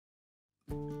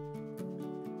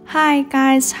Hi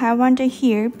guys, I wonder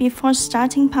here. Before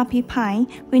starting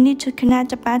PuppiPi, we need to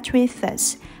connect the battery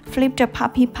first. Flip the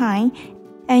PuppiPi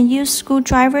and use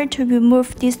screwdriver to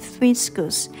remove these 3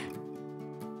 screws.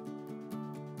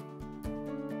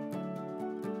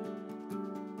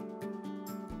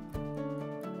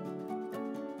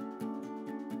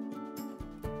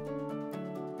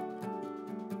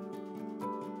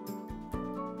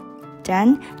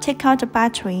 Then, take out the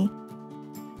battery.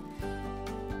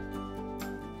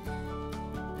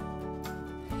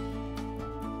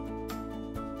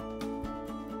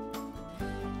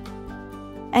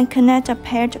 And connect a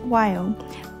paired wire.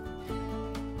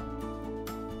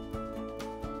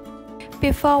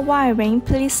 Before wiring,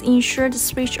 please ensure the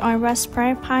switch on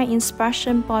Raspberry Pi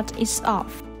instruction board is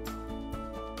off.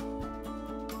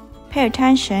 Pay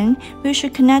attention, we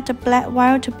should connect the black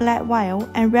wire to black wire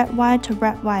and red wire to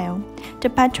red wire. The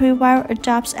battery wire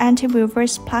adopts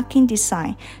anti-reverse plugging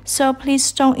design, so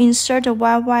please don't insert the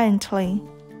wire violently.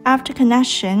 After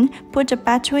connection, put the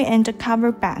battery and the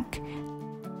cover back.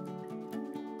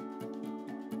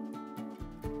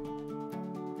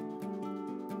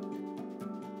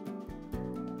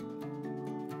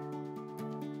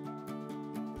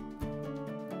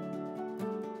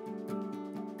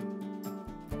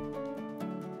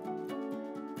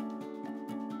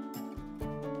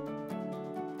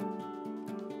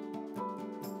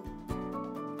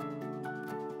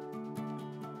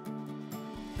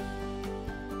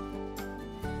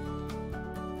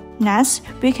 Next,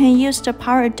 we can use the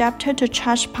power adapter to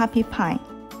charge PuppiPi.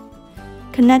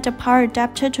 Connect the power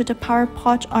adapter to the power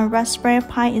port on Raspberry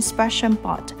Pi instruction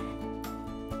board.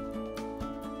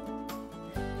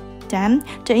 Then,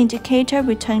 the indicator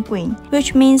will turn green,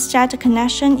 which means that the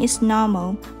connection is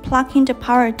normal. Plug in the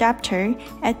power adapter.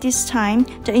 At this time,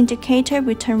 the indicator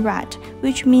will turn red,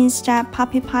 which means that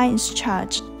PuppiPi is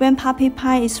charged. When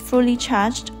PuppiPi is fully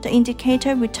charged, the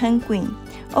indicator will turn green.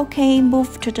 Okay,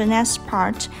 move to the next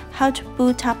part, how to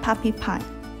boot up PuppiPi.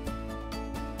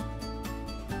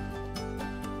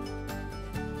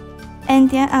 And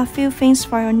there are a few things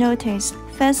for your notice.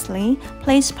 Firstly,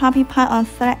 place PuppiPi on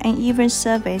flat and even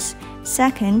surface.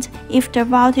 Second, if the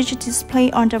voltage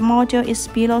display on the module is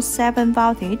below 7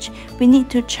 voltage, we need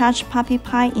to charge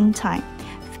PuppiPi in time.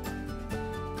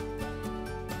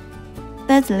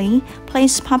 Thirdly,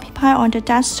 place PuppiPi on the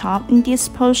desktop in this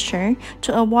posture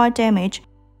to avoid damage,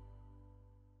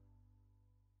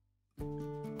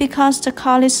 because the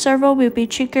calling servo will be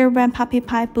triggered when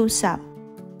PuppiPi boots up.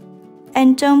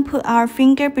 And don't put our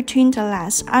finger between the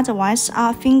legs, otherwise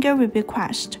our finger will be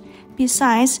crushed.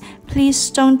 Besides,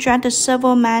 please don't drag the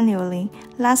servo manually.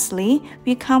 Lastly,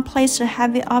 we can't place a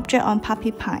heavy object on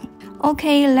PuppiPi.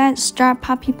 Okay, let's start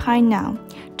PuppiPi now.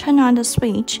 Turn on the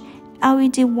switch.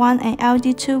 LED 1 and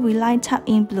LED 2 will light up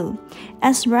in blue.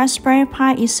 As Raspberry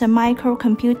Pi is a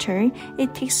microcomputer,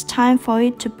 it takes time for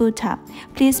it to boot up.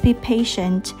 Please be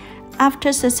patient.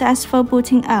 After successful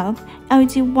booting up,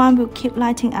 LED 1 will keep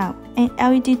lighting up, and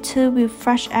LED 2 will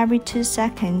flash every 2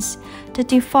 seconds. The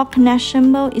default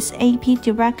connection mode is AP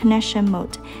direct connection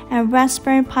mode, and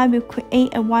Raspberry Pi will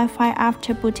create a Wi-Fi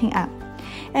after booting up.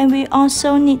 And we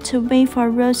also need to wait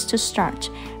for ROS to start.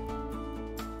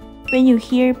 When you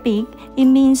hear beep, it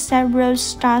means that ROS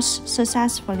starts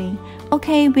successfully.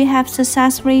 Okay, we have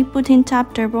successfully booted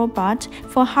up the robot.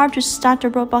 For how to start the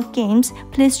robot games,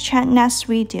 please check next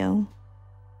video.